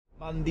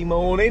Monday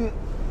morning.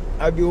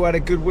 Hope you all had a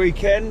good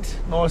weekend,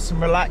 nice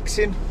and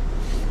relaxing.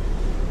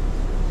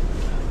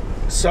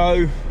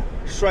 So,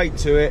 straight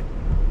to it.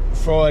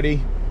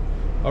 Friday,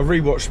 I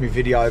rewatched my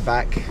video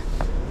back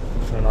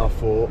and I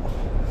thought,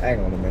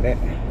 hang on a minute,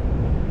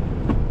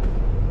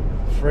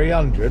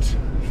 300,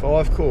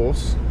 5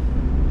 course.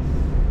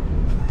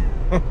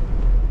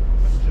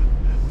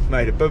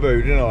 Made a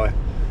boo-boo, didn't I?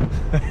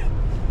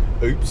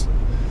 Oops.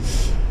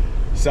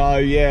 So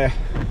yeah,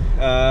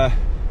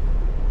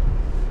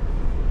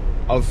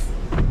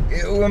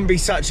 it wouldn't be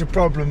such a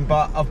problem,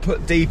 but I've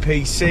put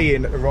DPC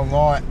in at the wrong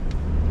height.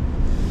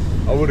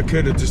 I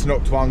could have just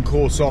knocked one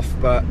course off,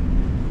 but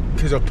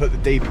because I've put the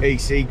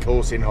DPC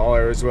course in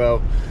higher as well,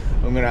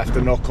 I'm going to have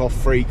to knock off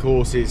 3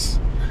 courses,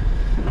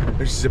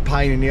 which is a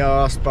pain in the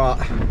arse, but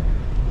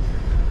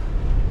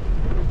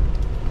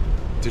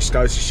just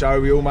goes to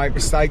show we all make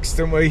mistakes,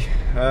 don't we?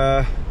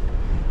 And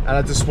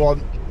I just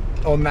want,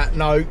 on that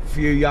note,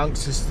 for you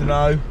youngsters to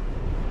know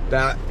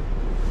that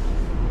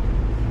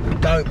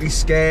don't be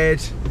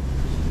scared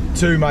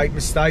to make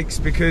mistakes,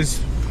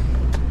 because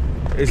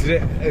as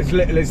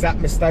little as that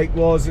mistake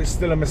was, it's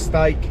still a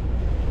mistake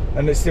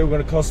and it's still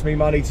going to cost me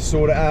money to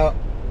sort it out.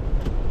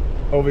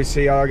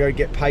 Obviously I go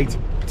get paid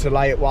to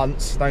lay it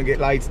once, don't get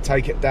laid to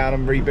take it down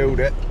and rebuild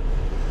it,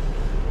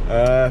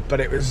 but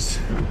it was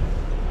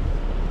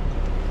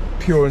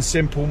pure and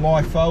simple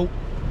my fault.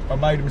 I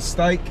made a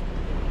mistake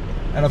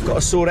and I've got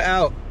to sort it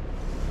out,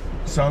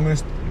 so I'm going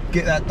to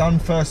get that done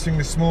first thing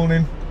this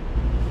morning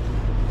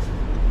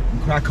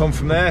and crack on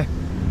from there.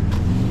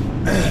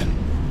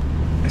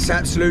 It's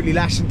absolutely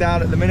lashing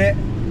down at the minute,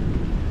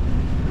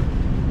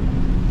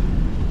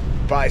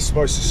 but it's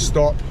supposed to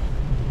stop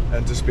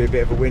and just be a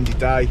bit of a windy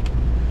day,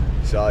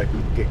 so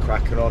get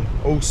cracking on.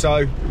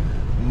 Also,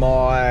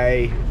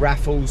 my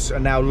raffles are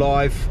now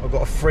live. I've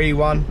got a free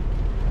one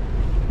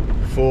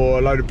for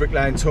a load of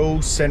bricklaying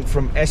tools sent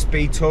from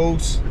SB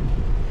Tools.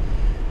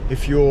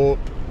 If you're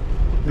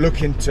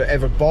looking to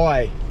ever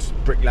buy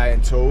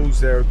bricklaying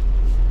tools, they're a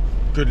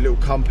good little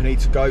company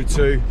to go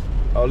to.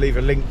 I'll leave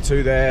a link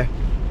to their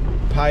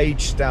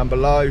page down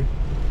below.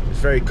 It's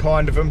very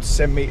kind of them to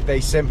send me. They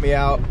sent me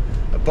out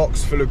a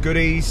box full of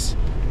goodies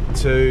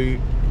to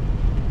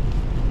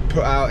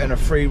put out in a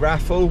free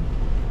raffle,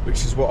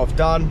 which is what I've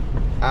done.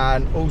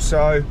 And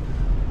also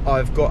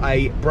I've got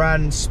a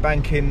brand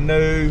spanking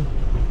new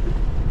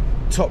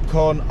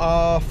Topcon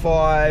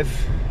R5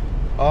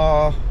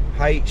 RH,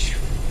 I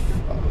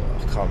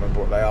can't remember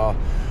what they are,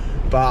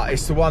 but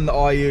it's the one that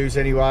I use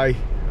anyway.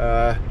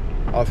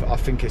 I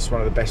think it's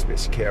one of the best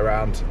bits of kit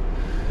around.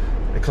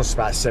 It costs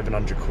about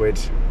 700 quid,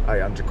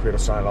 800 quid or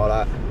something like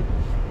that.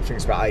 I think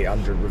it's about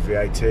 800 with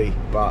VAT,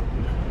 but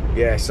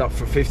yeah, it's up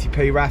for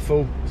 50p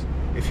raffle.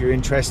 If you're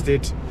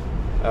interested,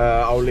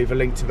 I'll leave a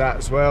link to that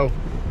as well.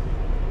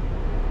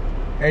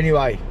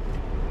 Anyway,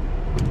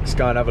 let's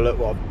go and have a look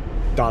what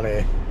I've done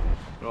here.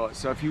 Right,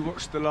 so if you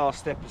watched the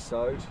last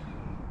episode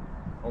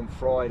on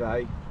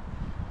Friday,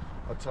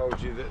 I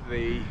told you that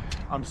the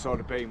underside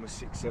of beam was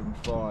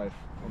 675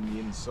 on the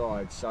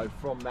inside, so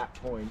from that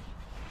point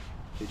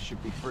it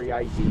should be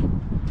 380.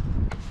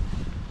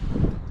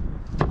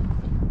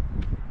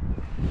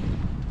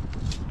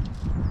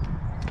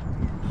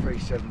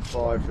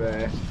 .375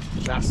 there.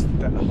 That's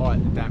the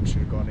height the dam should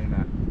have gone in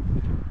at.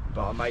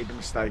 But I made the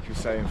mistake of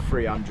saying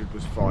 300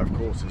 was 5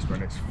 courses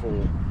when it's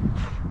 4.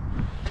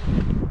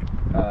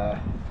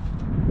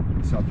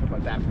 So I put my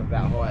dam at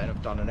that height and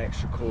I've done an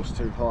extra course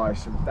too high.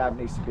 So the dam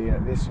needs to be in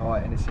at this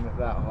height and it's in at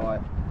that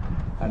height.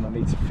 And I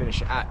need to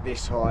finish it at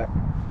this height.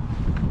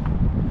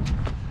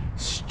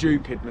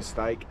 Stupid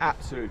mistake,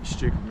 absolutely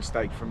stupid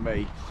mistake from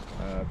me,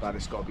 but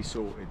it's got to be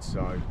sorted,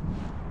 so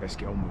let's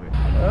get on with it.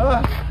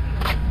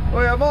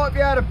 Well, I might be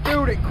able to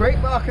build it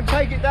quick, but I can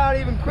take it down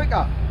even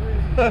quicker.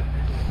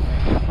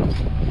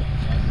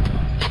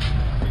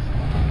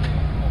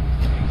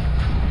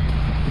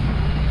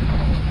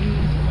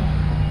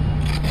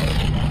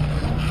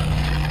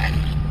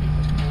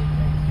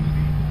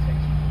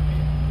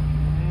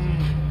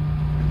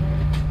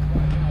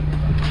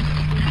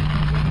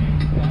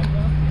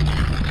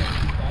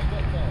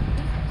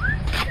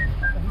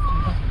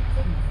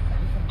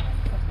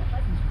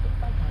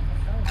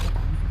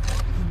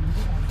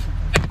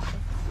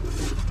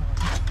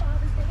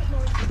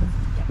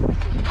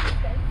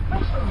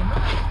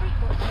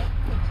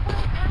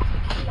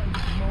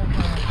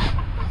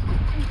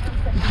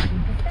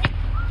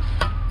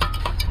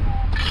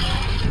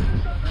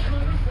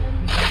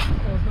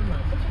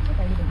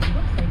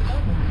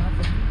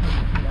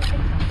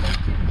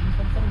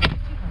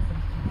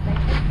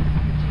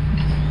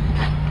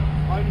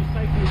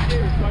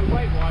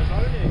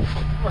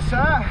 What's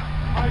that?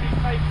 Only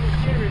taking it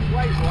serious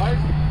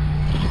weight-wise.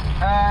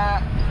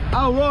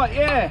 Oh right,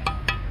 yeah.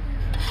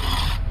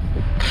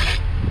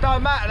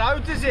 Don't matter though,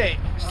 does it?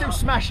 Still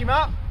smash him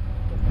up.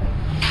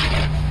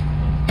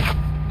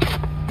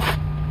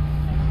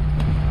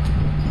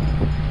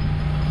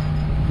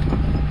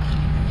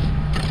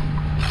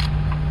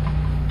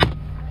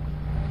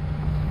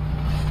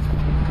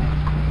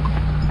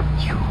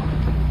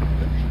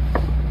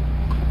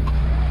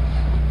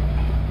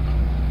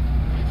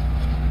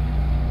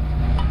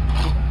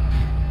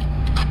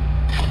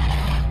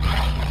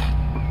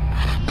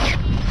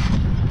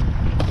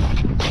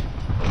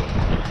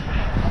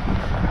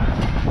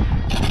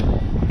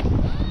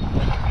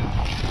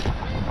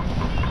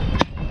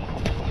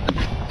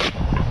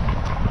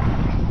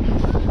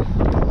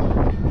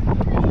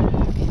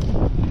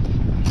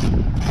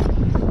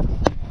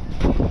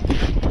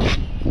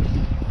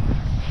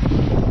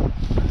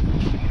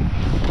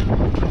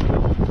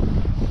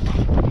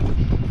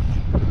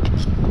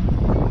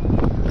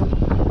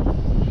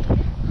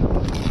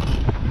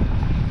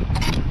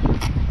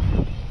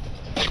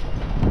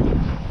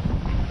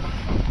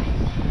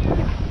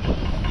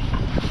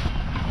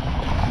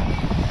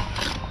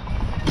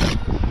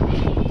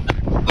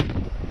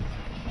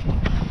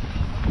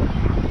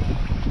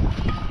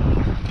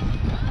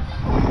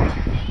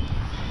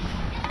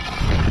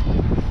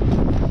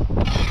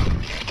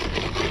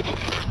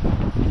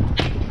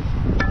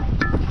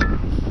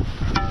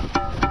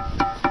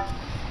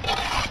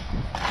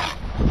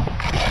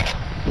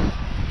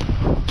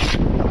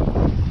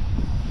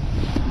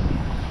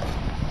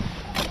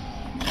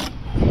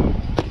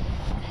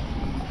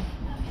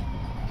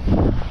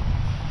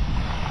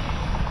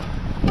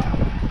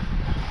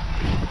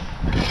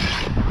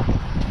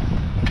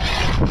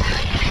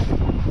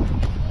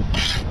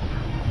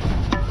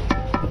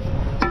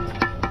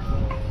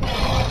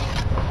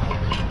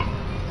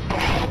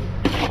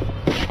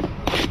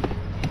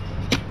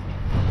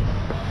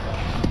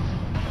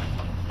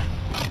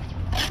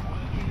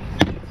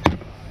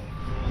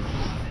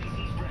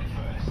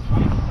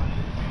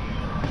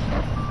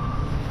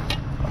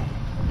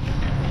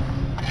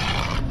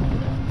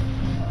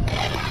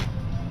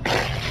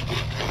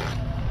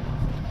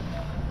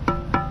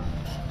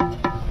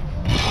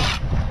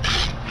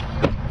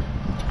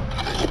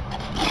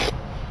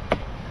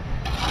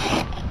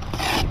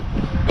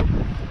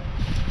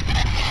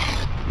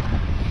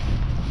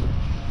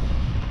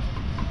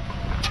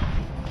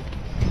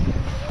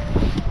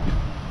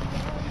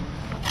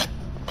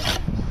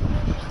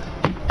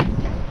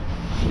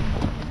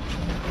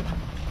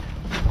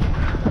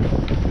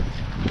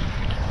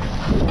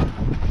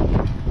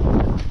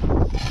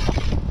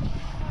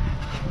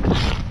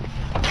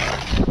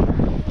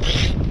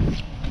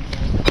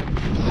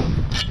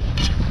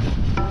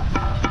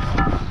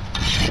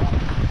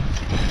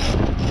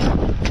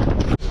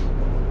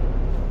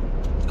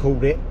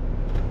 cancelled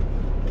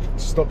it.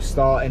 Stopped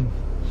starting.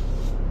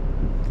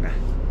 Nah,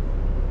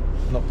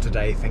 not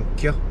today,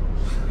 thank you.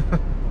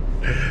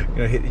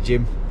 Gonna hit the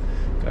gym,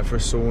 go for a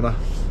sauna,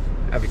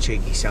 have a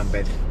cheeky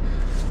sunbed.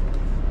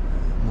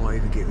 Might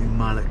even get my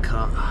mullet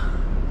cut.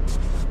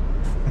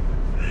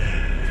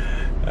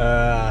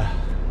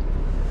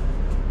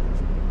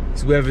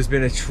 This weather's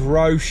been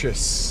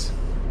atrocious.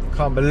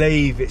 Can't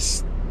believe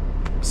it's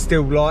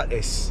still like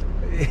this.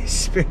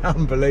 It's been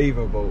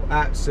unbelievable,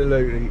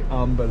 absolutely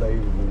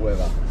unbelievable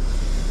weather.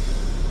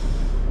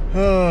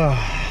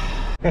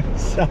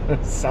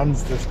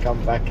 Sun's just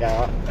come back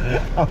out.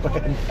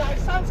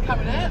 Sun's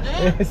coming out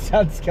there. Yeah,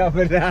 sun's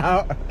coming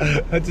out.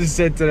 I just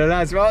said to the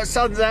lads, right,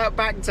 sun's out,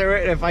 back to it,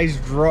 and their face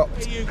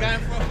dropped. Are you going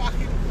for a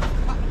fucking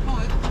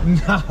pint?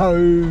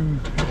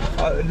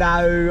 No,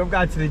 no, I'm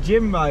going to the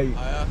gym, mate.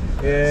 Oh,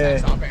 yeah.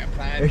 Sounds like a better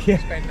plan. Yeah.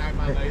 Spend no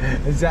money.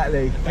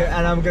 Exactly,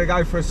 and I'm going to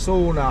go for a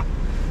sauna.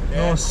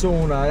 Yeah. Nice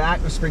sauna,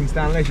 Aqua Springs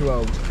down Leisure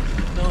World.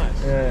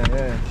 Nice.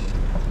 Yeah.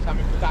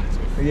 Something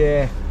productive.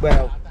 Yeah, well,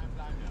 I don't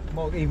blame you.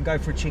 might even go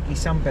for a cheeky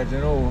sunbed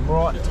and all. I'm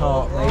right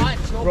tart, all right,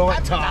 mate. you're Right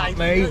back tart,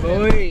 me, today,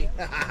 boy.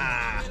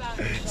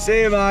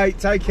 See you, mate.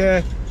 Take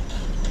care.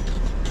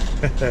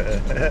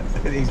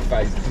 His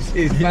face.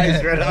 His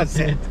face when I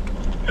said.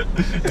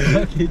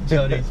 Look at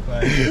Johnny's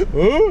face.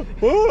 Oh,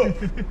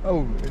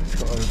 oh, it's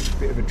got a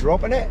bit of a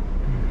drop in it.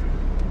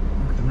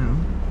 I don't know.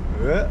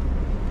 Yeah.